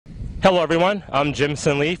Hello everyone, I'm Jim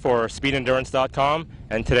Sinley for SpeedEndurance.com,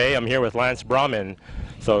 and today I'm here with Lance Brauman.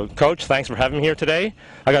 So Coach, thanks for having me here today.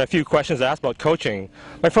 I got a few questions to ask about coaching.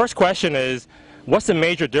 My first question is, what's the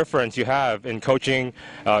major difference you have in coaching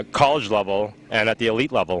college level and at the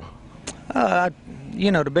elite level?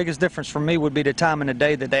 The biggest difference for me would be the time in the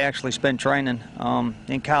day that they actually spend training.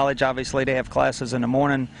 In college, obviously, they have classes in the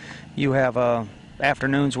morning. You have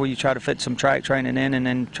afternoons where you try to fit some track training in, and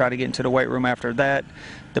then try to get into the weight room after that,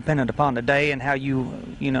 depending upon the day and how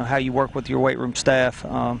you work with your weight room staff.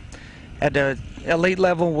 At the elite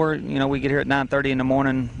level, we get here at 9:30 in the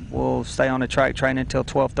morning. We'll stay on the track training until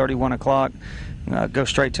 12:30, 1 o'clock. Go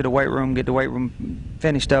straight to the weight room, get the weight room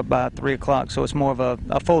finished up by 3 o'clock. So it's more of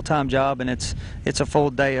a full-time job, and it's a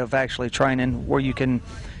full day of actually training where you can,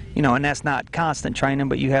 and that's not constant training,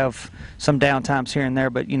 but you have some downtimes here and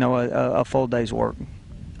there, but a full day's work.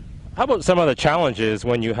 How about some of the challenges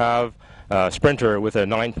when you have a sprinter with a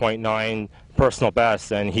 9.9 personal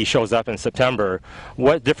best and he shows up in September?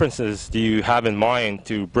 What differences do you have in mind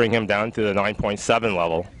to bring him down to the 9.7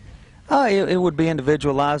 level? It would be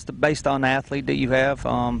individualized based on the athlete that you have.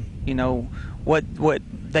 What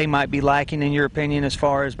they might be lacking in your opinion as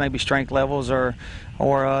far as maybe strength levels or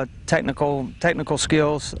technical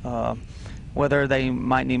skills, whether they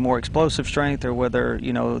might need more explosive strength or whether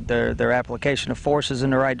their application of force is in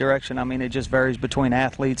the right direction. I mean, it just varies between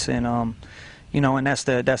athletes, and and that's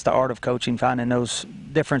the art of coaching, finding those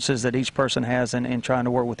differences that each person has and trying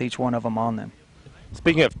to work with each one of them on them.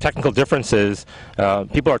 Speaking of technical differences,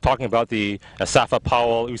 people are talking about the Asafa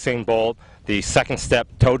Powell, Usain Bolt, the second step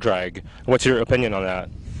toe drag. What's your opinion on that?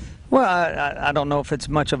 Well, I don't know if it's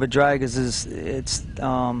much of a drag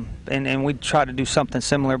and we try to do something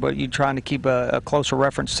similar, but you're trying to keep a closer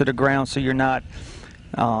reference to the ground, so you're not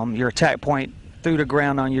your attack point through the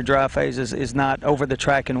ground on your drive phase is not over the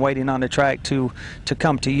track and waiting on the track to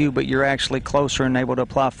come to you, but you're actually closer and able to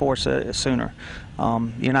apply force sooner.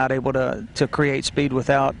 You're not able to create speed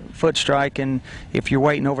without foot strike, and if you're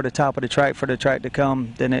waiting over the top of the track for the track to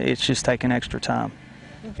come, then it's just taking extra time.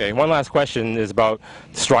 Okay, one last question is about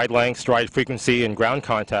stride length, stride frequency, and ground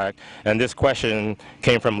contact. And this question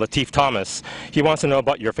came from Lateef Thomas. He wants to know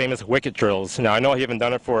about your famous wicket drills. Now, I know you haven't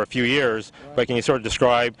done it for a few years, but can you sort of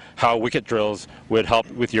describe how wicket drills would help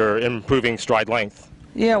with your improving stride length?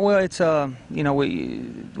 Yeah, well, it's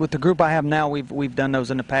with the group I have now, we've done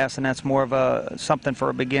those in the past, and that's more of something for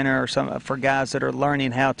a beginner or for guys that are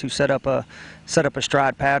learning how to set up a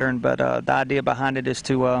stride pattern. But the idea behind it is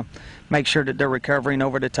to make sure that they're recovering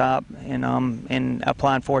over the top and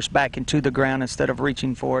applying force back into the ground instead of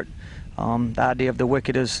reaching for it. The idea of the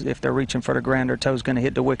wicket is if they're reaching for the ground, their toe's going to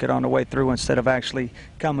hit the wicket on the way through instead of actually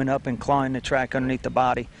coming up and clawing the track underneath the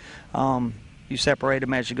body. You separate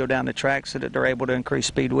them as you go down the track so that they're able to increase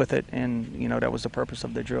speed with it, and that was the purpose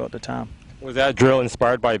of the drill at the time. Was that drill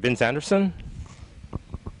inspired by Vince Anderson?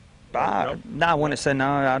 No, I wouldn't say no.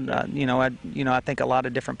 I think a lot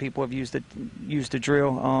of different people have used the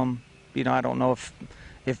drill. I don't know if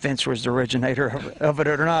Vince was the originator of it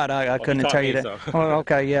or not. I couldn't tell you that. So. Oh,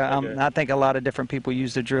 okay, yeah. Okay. I think a lot of different people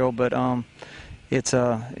use the drill, but it's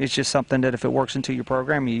just something that if it works into your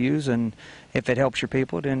program, you use, and if it helps your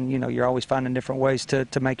people, then you're always finding different ways to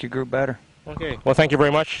make your group better. Okay. Well, thank you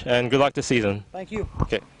very much, and good luck this season. Thank you.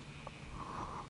 Okay.